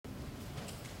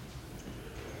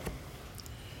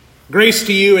Grace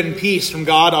to you and peace from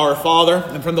God our Father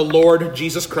and from the Lord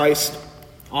Jesus Christ.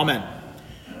 Amen.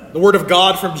 The Word of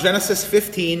God from Genesis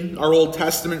 15, our Old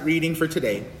Testament reading for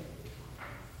today.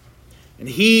 And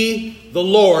he, the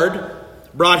Lord,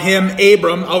 brought him,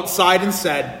 Abram, outside and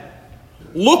said,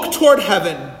 "Look toward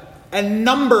heaven and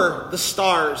number the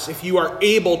stars, if you are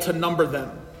able to number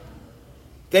them."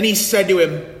 Then he said to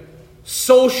him,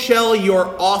 "So shall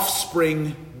your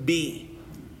offspring be."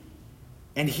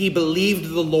 And he believed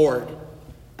the Lord,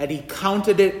 and he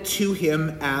counted it to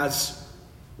him as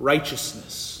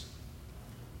righteousness.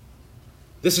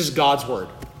 This is God's word.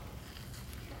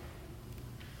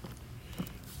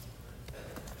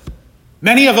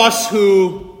 Many of us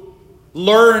who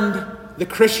learned the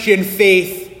Christian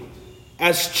faith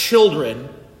as children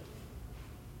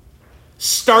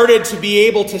started to be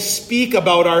able to speak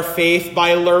about our faith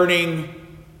by learning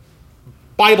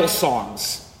Bible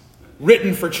songs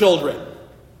written for children.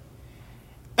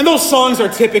 And those songs are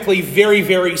typically very,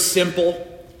 very simple.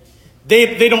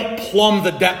 They don't plumb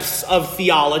the depths of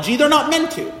theology. They're not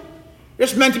meant to. They're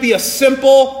just meant to be a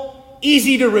simple,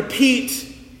 easy to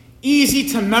repeat, easy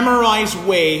to memorize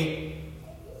way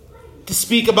to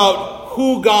speak about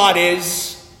who God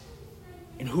is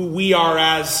and who we are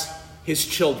as his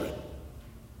children.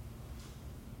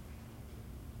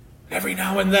 Every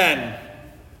now and then,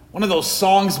 one of those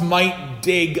songs might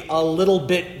dig a little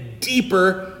bit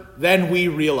deeper than we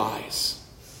realize.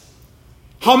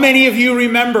 How many of you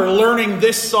remember learning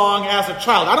this song as a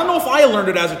child? I don't know if I learned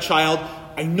it as a child.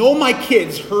 I know my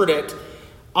kids heard it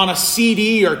on a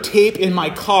CD or tape in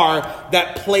my car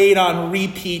that played on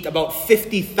repeat about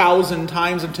 50,000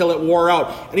 times until it wore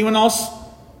out. Anyone else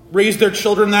raise their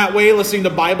children that way, listening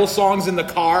to Bible songs in the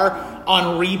car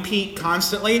on repeat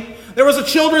constantly? There was a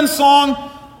children's song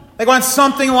that went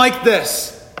something like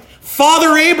this.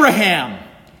 Father Abraham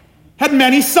had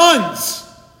many sons.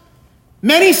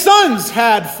 Many sons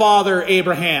had Father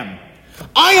Abraham.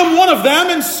 I am one of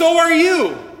them, and so are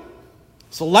you.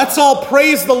 So let's all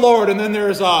praise the Lord. And then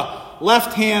there's a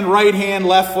left hand,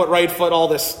 left foot, right foot, all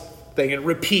this thing. It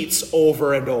repeats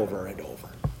over and over and over.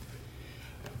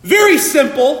 Very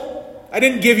simple. I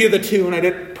didn't give you the tune. I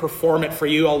didn't perform it for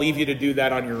you. I'll leave you to do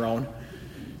that on your own.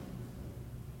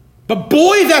 But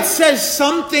boy, that says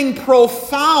something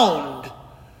profound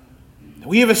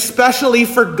we have especially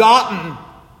forgotten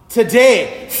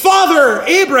today. Father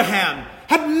Abraham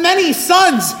had many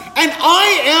sons, and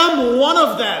I am one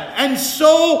of them, and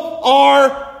so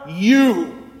are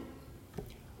you.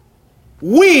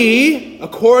 We,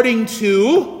 according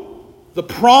to the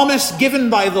promise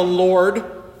given by the Lord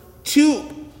to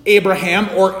Abraham,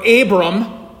 or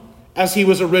Abram, as he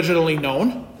was originally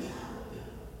known,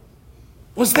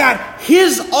 was that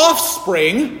his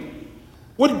offspring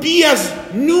would be as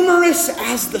numerous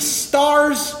as the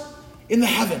stars in the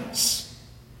heavens.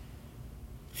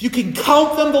 If you can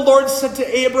count them, the Lord said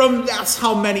to Abram, that's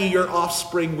how many your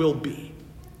offspring will be.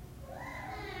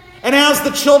 And as the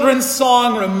children's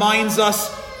song reminds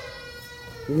us,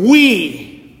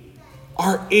 we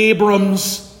are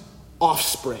Abram's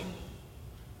offspring.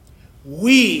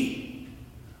 We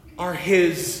are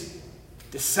his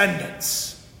descendants.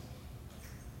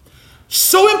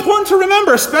 So important to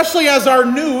remember, especially as our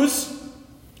news,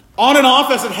 on and off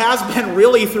as it has been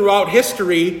really throughout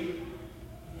history,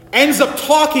 ends up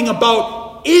talking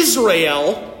about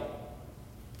Israel,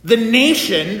 the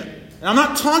nation. And I'm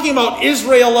not talking about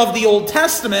Israel of the Old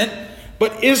Testament,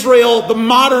 but Israel, the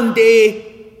modern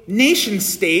day nation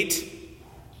state.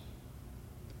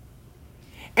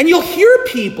 And you'll hear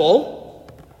people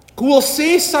who will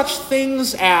say such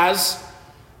things as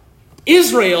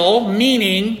Israel,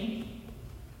 meaning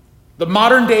the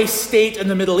modern day state in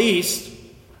the Middle East,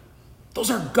 those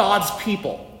are God's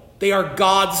people. They are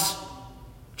God's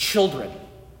children.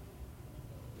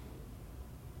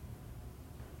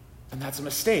 And that's a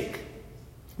mistake.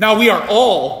 Now, we are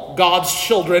all God's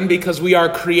children because we are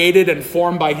created and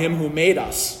formed by him who made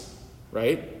us,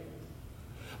 right?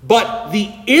 But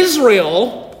the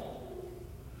Israel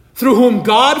through whom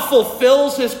God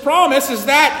fulfills his promise is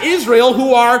that Israel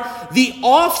who are the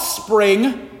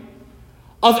offspring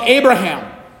of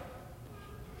Abraham.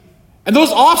 And those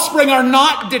offspring are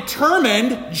not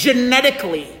determined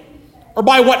genetically or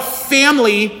by what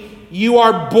family you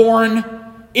are born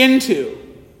into.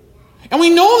 And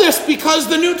we know this because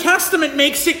the New Testament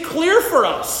makes it clear for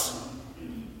us.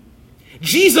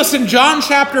 Jesus in John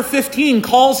chapter 15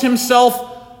 calls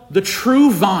himself the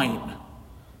true vine.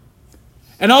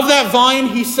 And of that vine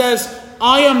he says,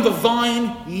 I am the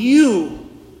vine, you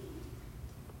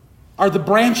are the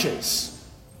branches.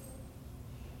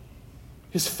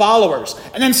 His followers.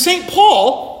 And then St.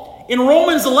 Paul in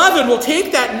Romans 11 will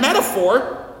take that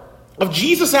metaphor of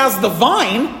Jesus as the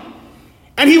vine,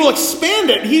 and he will expand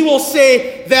it. He will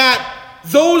say that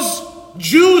those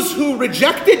Jews who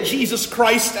rejected Jesus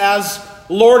Christ as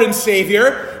Lord and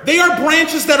Savior, they are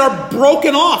branches that are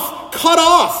broken off, cut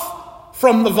off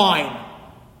from the vine.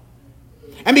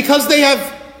 And because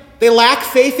they lack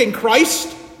faith in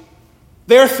Christ,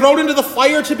 they are thrown into the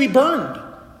fire to be burned.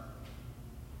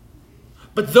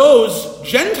 But those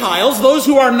Gentiles, those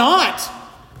who are not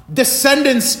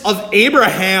descendants of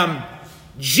Abraham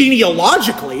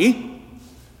genealogically,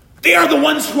 they are the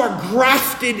ones who are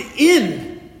grafted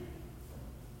in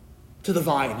to the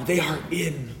vine. They are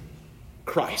in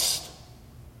Christ.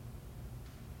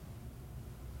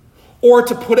 Or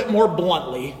to put it more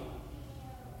bluntly,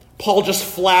 Paul just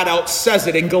flat out says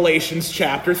it in Galatians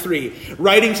chapter 3,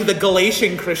 writing to the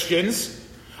Galatian Christians,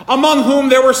 among whom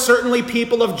there were certainly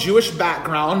people of Jewish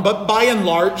background, but by and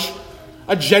large,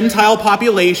 a Gentile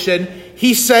population.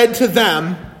 He said to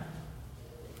them,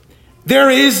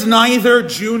 there is neither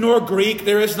Jew nor Greek,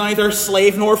 there is neither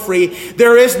slave nor free,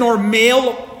 there is nor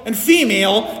male and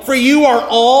female, for you are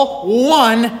all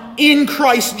one in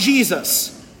Christ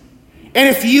Jesus. And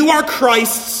if you are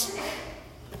Christ's,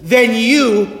 then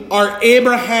you are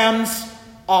Abraham's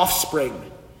offspring,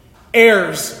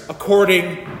 heirs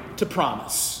according to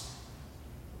promise.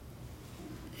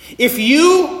 If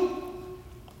you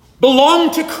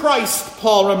belong to Christ,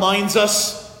 Paul reminds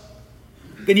us,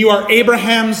 then you are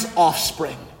Abraham's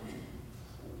offspring.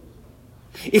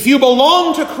 If you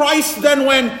belong to Christ, then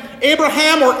when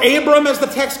Abraham, or Abram as the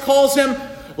text calls him,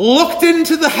 looked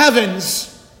into the heavens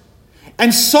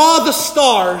and saw the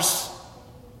stars,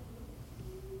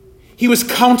 he was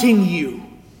counting you.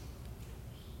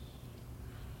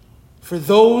 For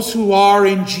those who are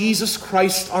in Jesus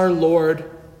Christ our Lord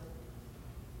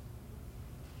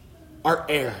are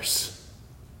heirs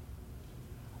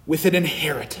with an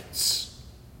inheritance.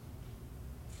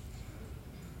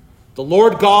 The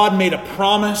Lord God made a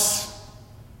promise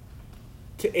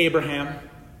to Abraham.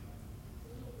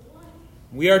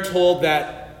 We are told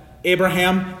that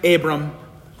Abram,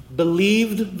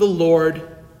 believed the Lord, and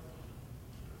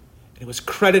it was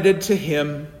credited to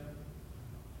him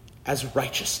as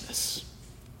righteousness.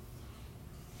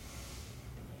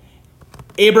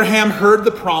 Abraham heard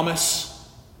the promise.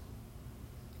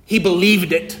 He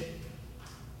believed it,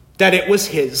 that it was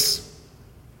his.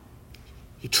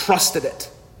 He trusted it.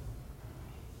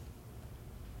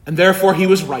 And therefore he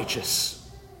was righteous.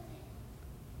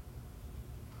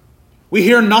 We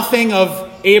hear nothing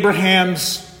of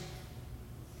Abraham's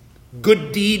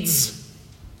good deeds.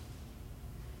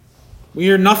 We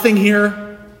hear nothing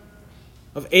here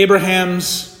of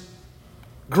Abraham's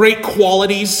great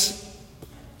qualities.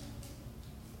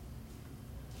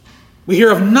 We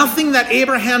hear of nothing that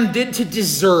Abraham did to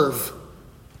deserve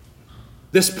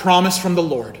this promise from the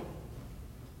Lord.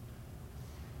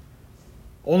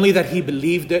 Only that he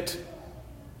believed it,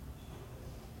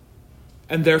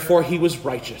 and therefore he was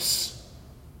righteous,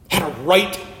 had a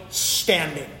right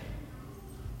standing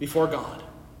before God.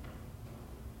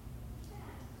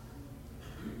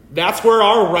 That's where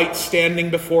our right standing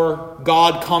before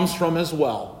God comes from as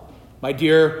well. My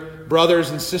dear brothers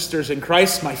and sisters in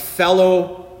Christ, my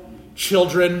fellow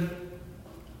children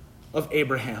of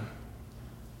Abraham.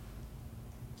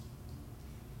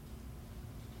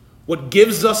 What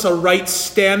gives us a right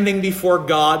standing before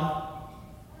God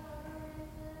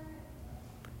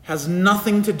has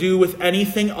nothing to do with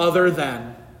anything other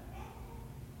than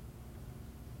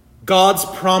God's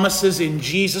promises in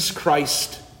Jesus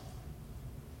Christ,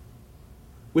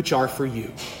 which are for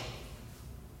you.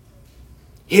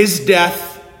 His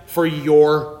death for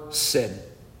your sin.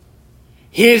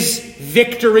 His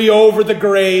victory over the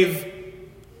grave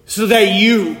so that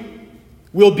you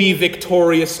will be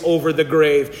victorious over the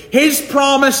grave. His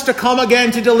promise to come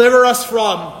again to deliver us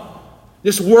from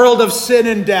this world of sin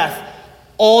and death.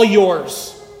 All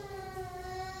yours.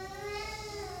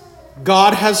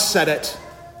 God has said it.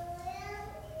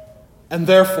 And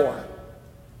therefore,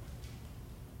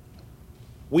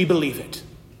 we believe it.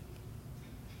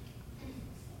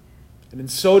 And in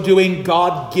so doing,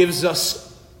 God gives us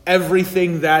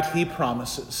everything that he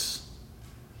promises.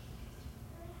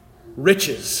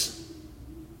 Riches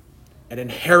and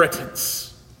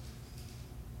inheritance.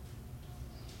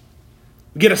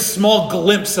 We get a small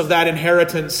glimpse of that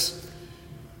inheritance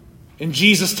in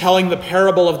Jesus telling the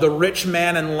parable of the rich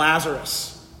man and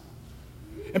Lazarus.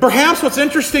 And perhaps what's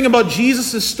interesting about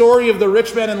Jesus' story of the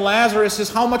rich man and Lazarus is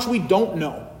how much we don't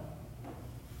know.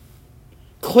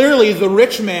 Clearly, the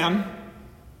rich man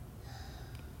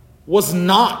was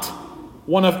not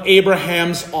one of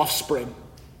Abraham's offspring.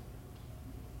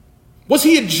 Was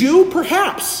he a Jew?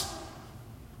 Perhaps.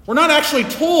 We're not actually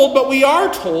told, but we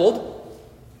are told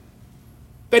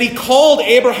that he called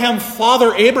Abraham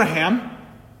Father Abraham.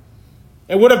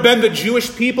 It would have been the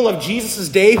Jewish people of Jesus'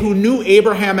 day who knew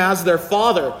Abraham as their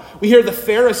father. We hear the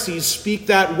Pharisees speak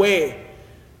that way,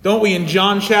 don't we, in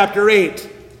John chapter 8?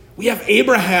 We have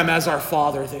Abraham as our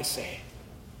father, they say.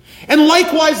 And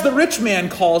likewise, the rich man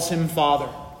calls him father.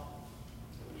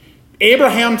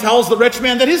 Abraham tells the rich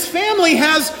man that his family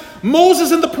has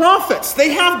Moses and the prophets.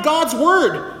 They have God's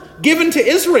word given to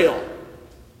Israel.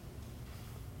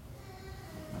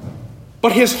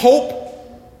 But his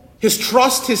hope, his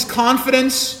trust, his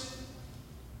confidence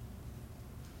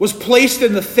was placed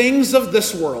in the things of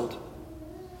this world.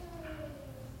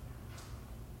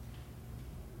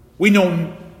 We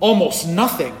know almost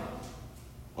nothing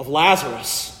of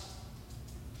Lazarus.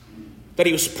 That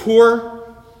he was poor,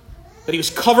 that he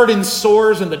was covered in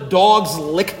sores and the dogs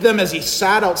licked them as he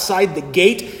sat outside the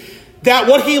gate. That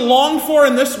what he longed for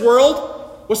in this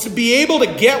world was to be able to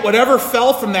get whatever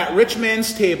fell from that rich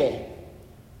man's table.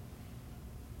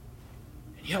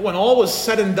 And yet when all was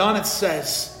said and done, it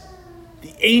says,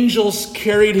 the angels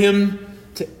carried him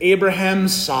to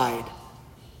Abraham's side.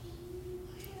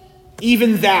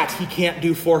 Even that he can't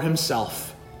do for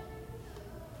himself.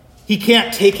 He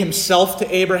can't take himself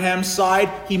to Abraham's side.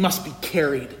 He must be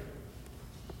carried.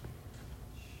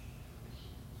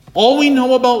 All we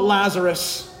know about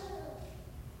Lazarus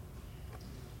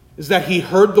is that he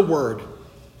heard the word.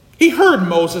 He heard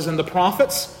Moses and the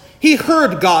prophets. He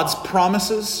heard God's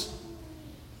promises.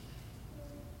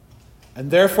 And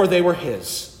therefore they were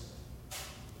his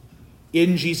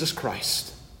in Jesus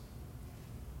Christ.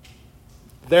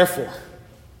 Therefore,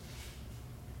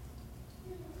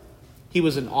 he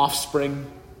was an offspring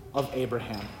of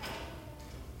Abraham.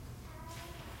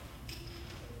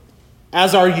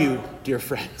 As are you, dear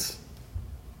friends.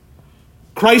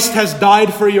 Christ has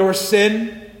died for your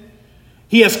sin.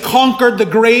 He has conquered the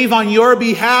grave on your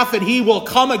behalf, and he will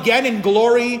come again in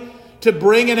glory to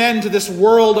bring an end to this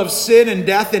world of sin and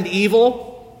death and evil.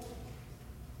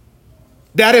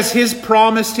 That is his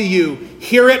promise to you.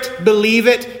 Hear it, believe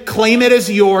it, claim it as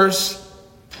yours.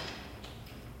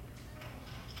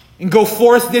 And go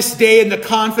forth this day in the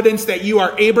confidence that you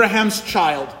are Abraham's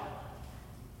child,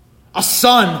 a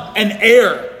son, an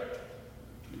heir,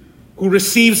 who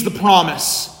receives the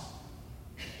promise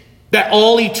that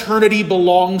all eternity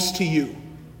belongs to you.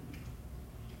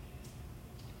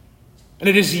 And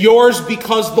it is yours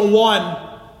because the one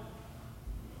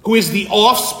who is the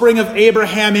offspring of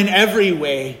Abraham in every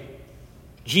way,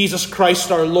 Jesus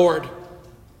Christ our Lord,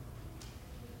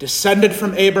 descended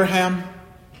from Abraham,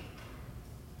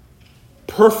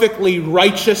 perfectly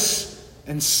righteous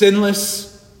and sinless,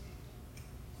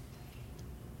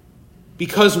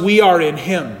 because we are in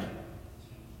him.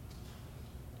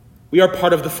 We are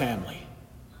part of the family.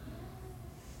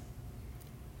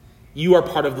 You are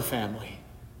part of the family.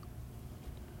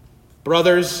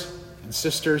 Brothers and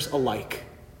sisters alike,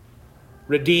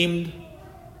 redeemed,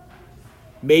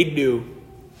 made new,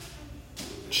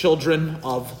 children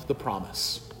of the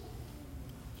promise.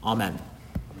 Amen.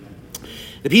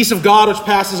 The peace of God, which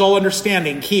passes all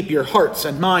understanding, keep your hearts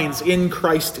and minds in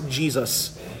Christ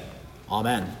Jesus.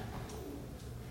 Amen.